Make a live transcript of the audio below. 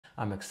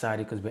I'm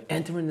excited because we're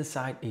entering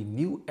inside a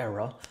new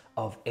era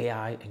of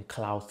AI and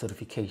cloud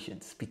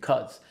certifications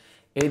because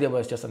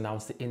AWS just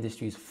announced the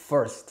industry's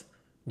first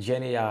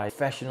Gen AI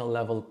professional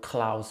level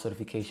cloud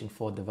certification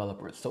for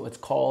developers. So it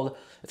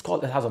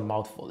has a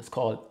mouthful. It's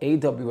called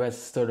AWS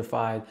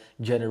Certified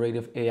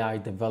Generative AI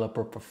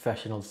Developer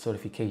Professional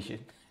Certification.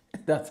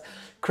 That's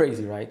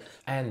crazy, right?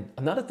 And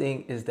another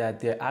thing is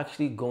that they're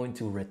actually going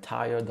to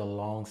retire the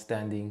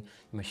long-standing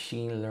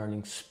machine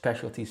learning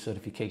specialty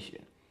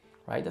certification.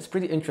 Right? That's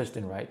pretty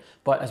interesting, right?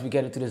 But as we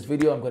get into this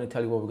video, I'm going to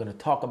tell you what we're going to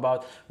talk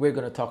about. We're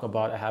going to talk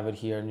about, I have it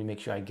here, let me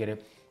make sure I get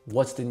it.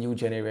 What's the new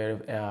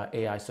generative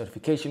AI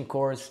certification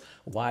course?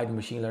 Why the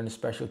machine learning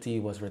specialty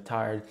was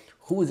retired?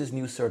 Who is this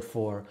new cert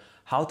for?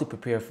 How to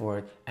prepare for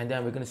it? And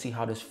then we're going to see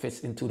how this fits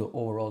into the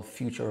overall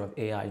future of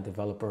AI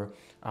developer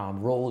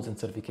roles and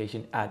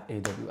certification at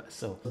AWS.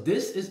 So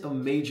this is a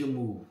major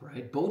move,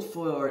 right? Both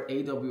for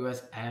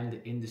AWS and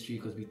the industry,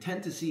 because we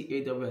tend to see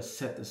AWS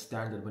set the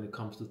standard when it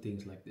comes to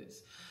things like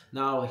this.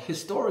 Now,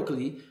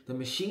 historically, the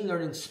machine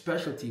learning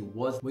specialty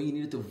was when you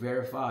needed to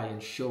verify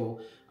and show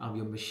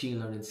your machine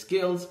learning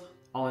skills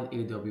on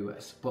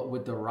AWS. But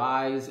with the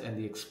rise and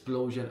the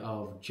explosion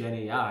of Gen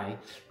AI,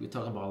 we're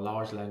talking about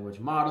large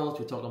language models,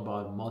 we're talking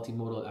about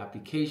multimodal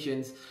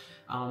applications.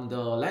 The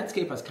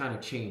landscape has kind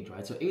of changed,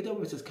 right? So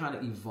AWS is kind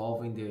of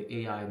evolving their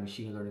AI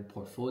machine learning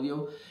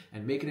portfolio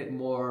and making it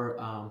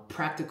more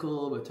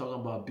practical. We're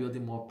talking about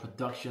building more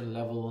production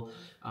level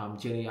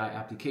Gen AI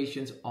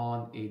applications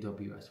on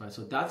AWS, right?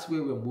 So that's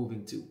where we're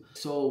moving to.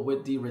 So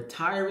with the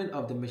retirement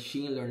of the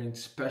machine learning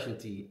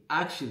specialty,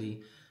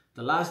 actually,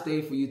 the last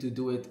day for you to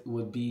do it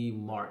would be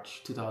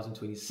March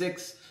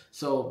 2026.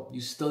 So you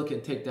still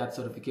can take that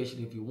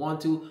certification if you want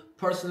to.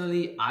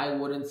 Personally, I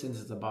wouldn't, since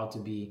it's about to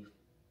be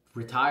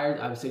retired.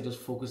 I would say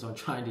just focus on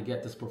trying to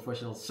get this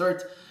professional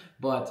cert.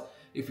 But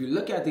if you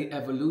look at the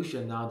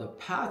evolution now, the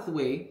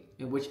pathway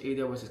in which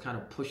AWS is kind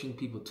of pushing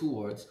people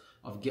towards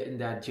of getting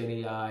that Gen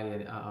AI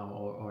and,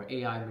 or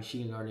AI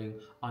machine learning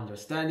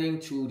understanding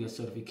through their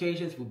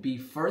certifications would be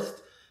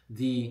first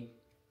the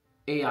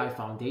AI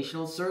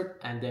foundational cert,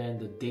 and then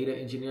the data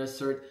engineer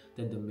cert,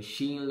 then the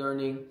machine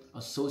learning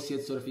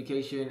associate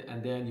certification,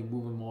 and then you're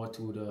moving more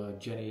to the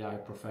Gen AI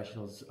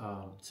professionals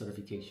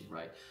certification,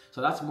 right?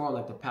 So that's more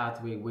like the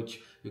pathway which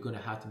you're going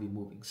to have to be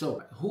moving.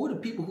 So who are the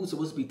people who are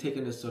supposed to be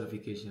taking this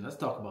certification? Let's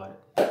talk about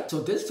it.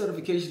 So this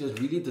certification is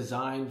really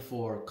designed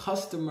for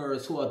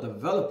customers who are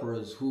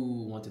developers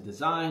who want to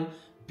design,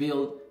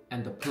 build,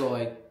 and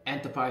deploy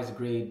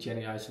enterprise-grade Gen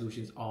AI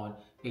solutions on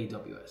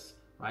AWS.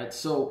 Right?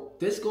 So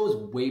this goes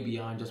way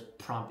beyond just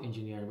prompt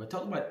engineering. We're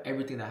talking about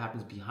everything that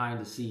happens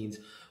behind the scenes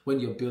when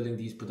you're building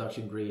these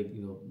production grade,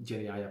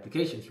 Gen AI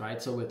applications,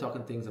 right? So we're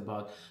talking things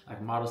about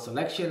like model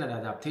selection and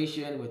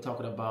adaptation. We're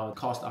talking about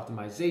cost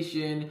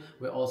optimization.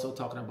 We're also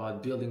talking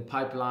about building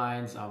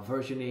pipelines,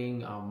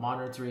 versioning,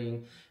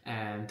 monitoring,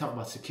 and talking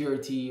about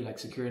security, like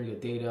securing your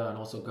data and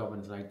also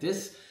governance. Like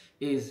this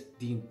is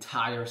the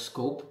entire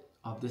scope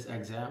of this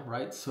exam,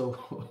 right?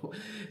 So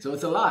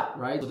it's a lot,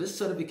 right? So this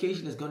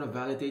certification is going to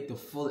validate the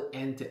full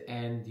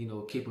end-to-end,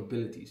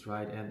 capabilities,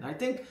 right? And I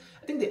think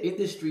the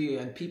industry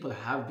and people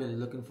have been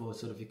looking for a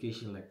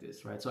certification like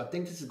this, right? So I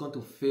think this is going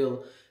to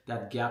fill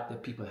that gap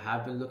that people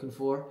have been looking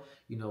for,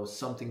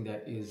 something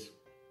that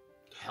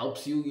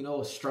helps you,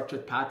 a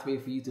structured pathway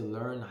for you to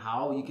learn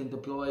how you can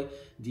deploy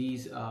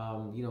these,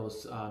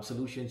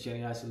 solutions, Gen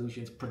AI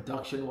solutions,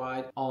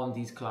 production-wide on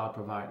these cloud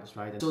providers,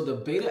 right? And so the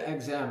beta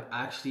exam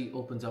actually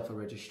opens up for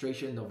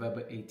registration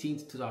November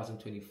 18th,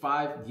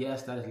 2025.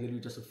 Yes, that is literally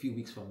just a few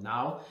weeks from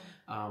now,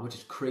 which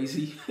is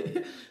crazy.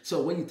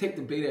 So when you take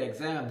the beta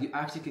exam, you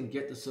actually can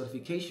get the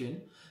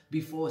certification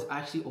before it's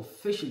actually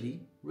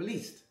officially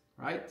released.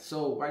 Right?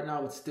 So right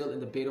now it's still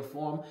in the beta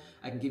form.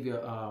 I can give you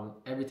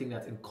everything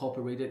that's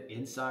incorporated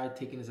inside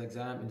taking this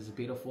exam in this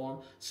beta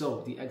form.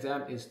 So the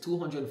exam is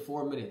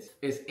 204 minutes.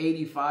 It's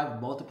 85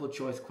 multiple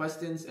choice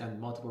questions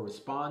and multiple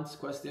response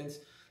questions.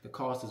 The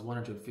cost is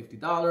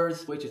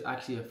 $150, which is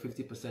actually a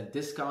 50%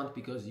 discount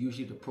because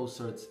usually the Pro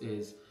Certs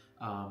is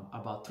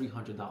about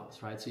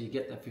 $300, right? So you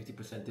get that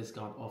 50%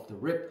 discount off the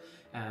rip,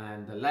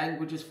 and the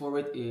languages for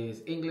it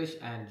is English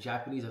and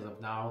Japanese as of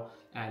now,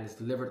 and it's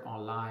delivered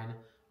online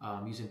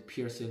using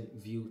Pearson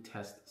VUE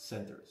test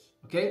centers.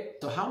 Okay,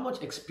 so how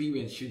much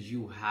experience should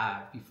you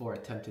have before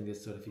attempting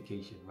this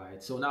certification,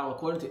 right? So now,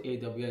 according to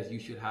AWS, you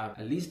should have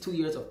at least 2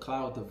 years of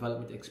cloud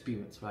development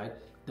experience, right?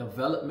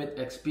 Development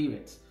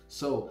experience.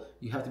 So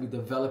you have to be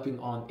developing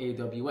on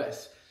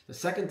AWS. The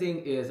second thing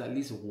is at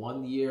least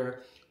 1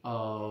 year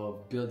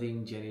of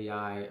building Gen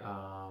AI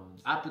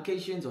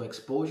applications or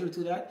exposure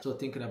to that. So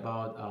thinking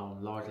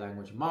about large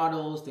language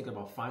models, thinking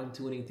about fine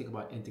tuning, thinking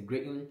about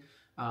integrating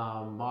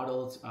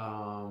models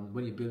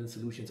when you're building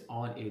solutions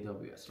on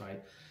AWS,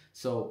 right?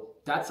 So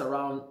that's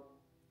around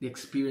the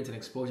experience and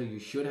exposure you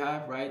should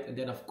have, right? And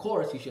then of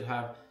course you should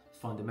have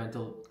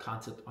fundamental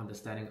concept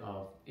understanding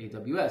of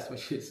AWS,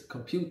 which is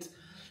compute,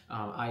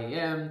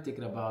 IAM,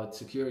 thinking about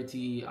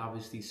security,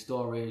 obviously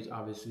storage,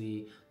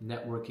 obviously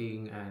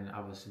networking, and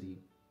obviously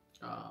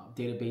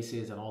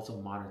databases and also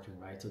monitoring,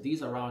 right? So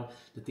these are around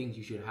the things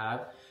you should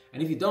have.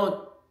 And if you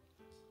don't,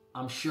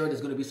 I'm sure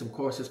there's going to be some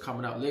courses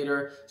coming out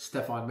later.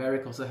 Stefan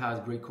Merrick also has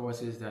great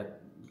courses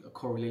that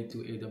correlate to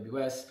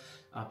AWS.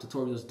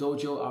 Tutorials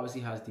Dojo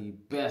obviously has the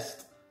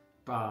best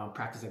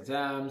practice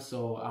exams,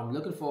 so I'm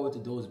looking forward to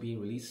those being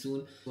released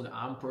soon.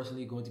 I'm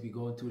personally going to be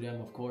going through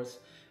them, of course,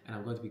 and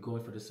I'm going to be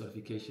going for the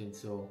certification.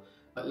 So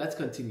let's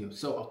continue.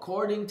 So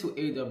according to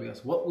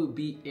AWS, what will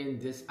be in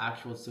this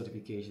actual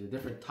certification, the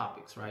different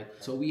topics, right?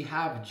 So we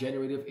have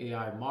generative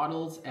AI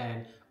models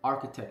and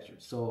architecture.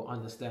 So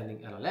understanding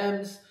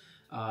LLMs,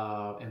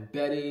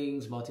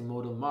 embeddings,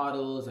 multimodal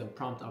models, and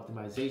prompt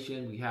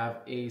optimization. We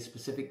have a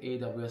specific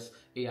AWS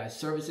AI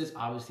services,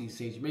 obviously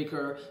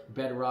SageMaker,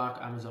 Bedrock,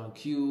 Amazon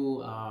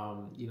Q,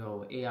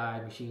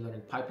 AI, machine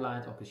learning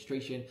pipelines,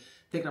 orchestration,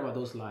 thinking about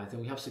those lines.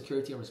 And we have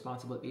security and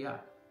responsible AI.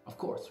 Of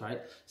course,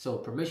 right? So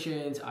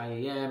permissions,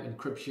 IAM,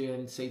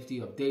 encryption, safety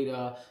of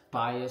data,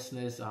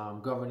 biasness,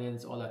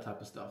 governance, all that type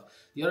of stuff.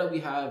 The other we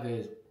have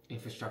is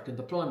infrastructure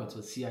deployment,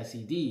 so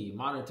CI/CD,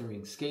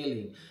 monitoring,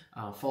 scaling,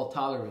 fault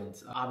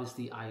tolerance,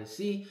 obviously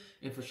ISC,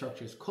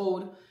 infrastructure as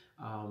code,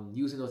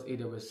 using those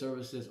AWS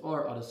services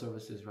or other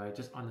services, right?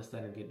 Just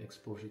understanding, getting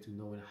exposure to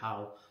knowing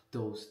how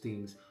those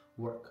things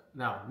work.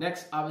 Now,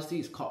 next obviously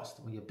is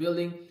cost. When you're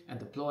building and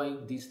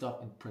deploying these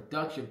stuff in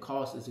production,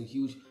 cost is a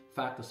huge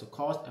factor. So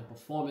cost and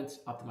performance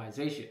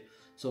optimization.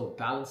 So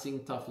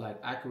balancing stuff like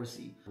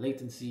accuracy,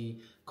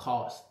 latency,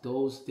 cost,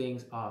 those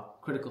things are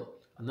critical.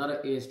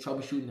 Another is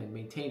troubleshooting and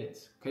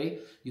maintenance, okay?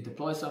 You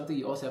deploy something,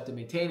 you also have to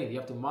maintain it. You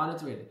have to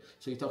monitor it.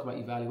 So you talk about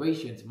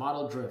evaluations,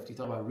 model drift, you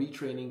talk about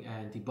retraining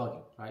and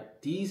debugging, right?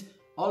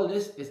 All of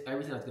this is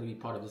everything that's gonna be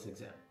part of this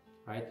exam,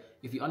 right?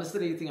 If you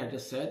understood anything I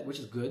just said, which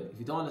is good. If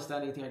you don't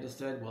understand anything I just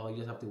said, well, you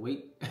just have to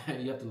wait.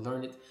 You have to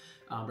learn it.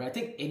 But I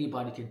think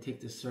anybody can take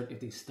this cert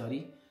if they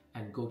study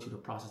and go through the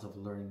process of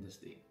learning this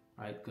thing,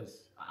 right?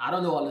 Because I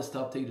don't know all this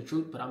stuff, tell you the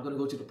truth, but I'm gonna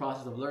go through the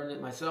process of learning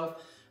it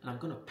myself, and I'm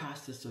gonna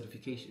pass this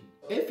certification.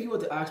 If you were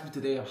to ask me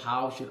today of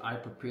how should I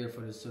prepare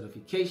for this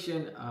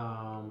certification,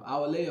 I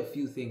will lay a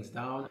few things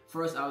down.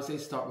 First, I would say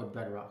start with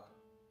Bedrock.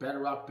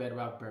 Bedrock.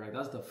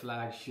 That's the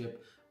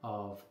flagship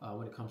of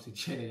when it comes to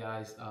Gen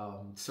AI's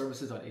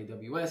services on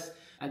AWS.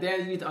 And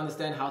then you need to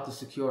understand how to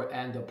secure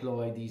and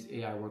deploy these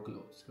AI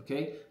workloads,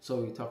 okay?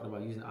 So you're talking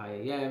about using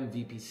IAM,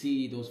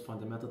 VPC, those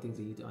fundamental things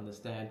that you need to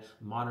understand,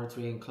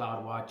 monitoring,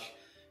 CloudWatch.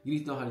 You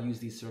need to know how to use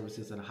these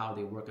services and how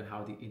they work and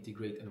how they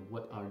integrate and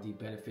what are the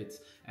benefits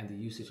and the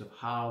usage of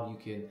how you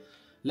can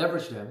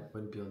leverage them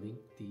when building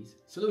these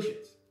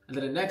solutions. And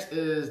then the next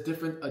is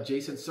different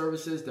adjacent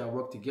services that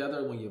work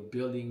together when you're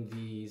building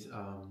these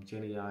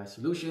Gen AI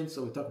solutions.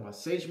 So we're talking about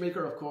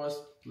SageMaker, of course,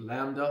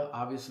 Lambda,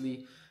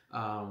 obviously,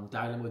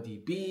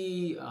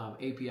 DynamoDB,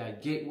 API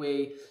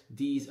Gateway.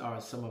 These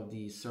are some of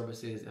the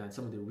services and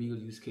some of the real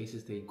use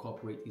cases they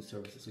incorporate these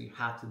services. So you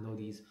have to know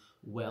these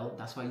well.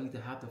 That's why you need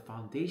to have the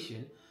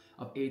foundation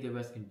of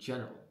AWS in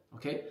general,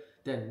 okay?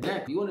 Then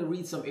next, you want to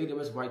read some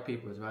AWS white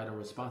papers, right? On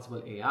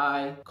responsible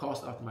AI,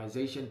 cost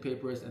optimization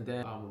papers, and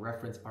then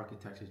reference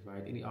architectures,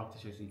 right? Any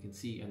architectures you can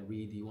see and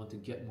read. You want to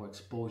get more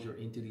exposure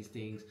into these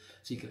things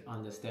so you can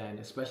understand,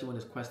 especially when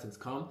these questions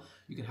come,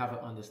 you can have an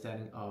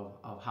understanding of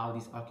how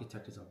these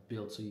architectures are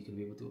built so you can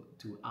be able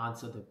to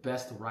answer the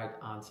best right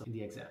answer in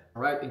the exam.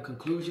 All right, in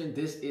conclusion,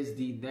 this is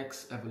the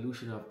next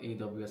evolution of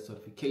AWS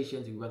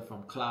certifications. We went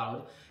from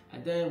cloud,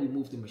 and then we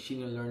moved to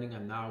machine learning,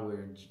 and now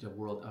we're in the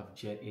world of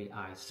Gen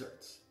AI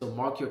certs. So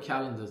mark your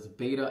calendars,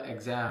 beta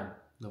exam,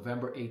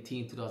 November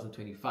 18,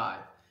 2025.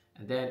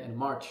 And then in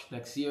March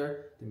next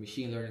year, the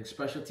machine learning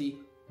specialty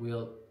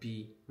will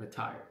be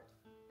retired.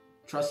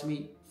 Trust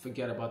me,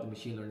 forget about the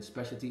machine learning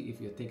specialty.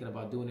 If you're thinking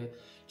about doing it,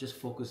 just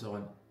focus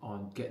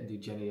on getting the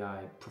Gen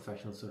AI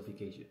professional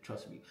certification.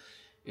 Trust me,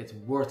 it's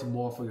worth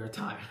more for your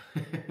time.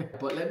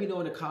 But let me know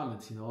in the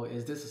comments,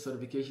 is this a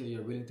certification that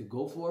you're willing to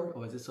go for?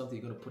 Or is this something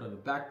you're going to put on the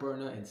back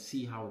burner and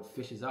see how it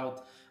fishes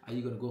out? Are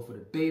you going to go for the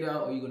beta,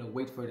 or are you going to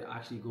wait for it to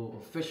actually go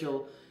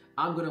official?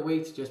 I'm going to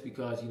wait just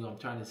because, I'm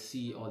trying to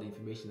see all the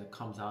information that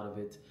comes out of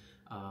it.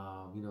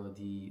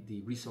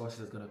 The resources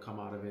that's going to come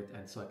out of it,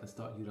 and so I can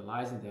start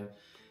utilizing them.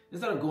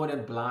 Instead of going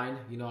in blind,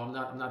 I'm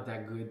not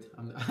that good.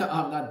 I'm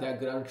not that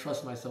good. I don't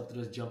trust myself to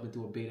just jump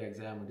into a beta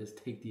exam and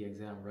just take the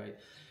exam, right?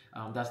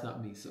 That's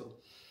not me. So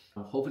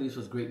hopefully this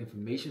was great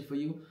information for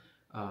you.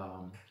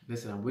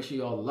 Listen, I'm wishing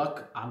you all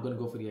luck. I'm going to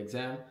go for the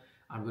exam.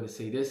 I'm going to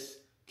say this: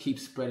 keep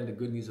spreading the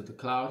good news of the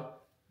cloud.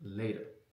 Later.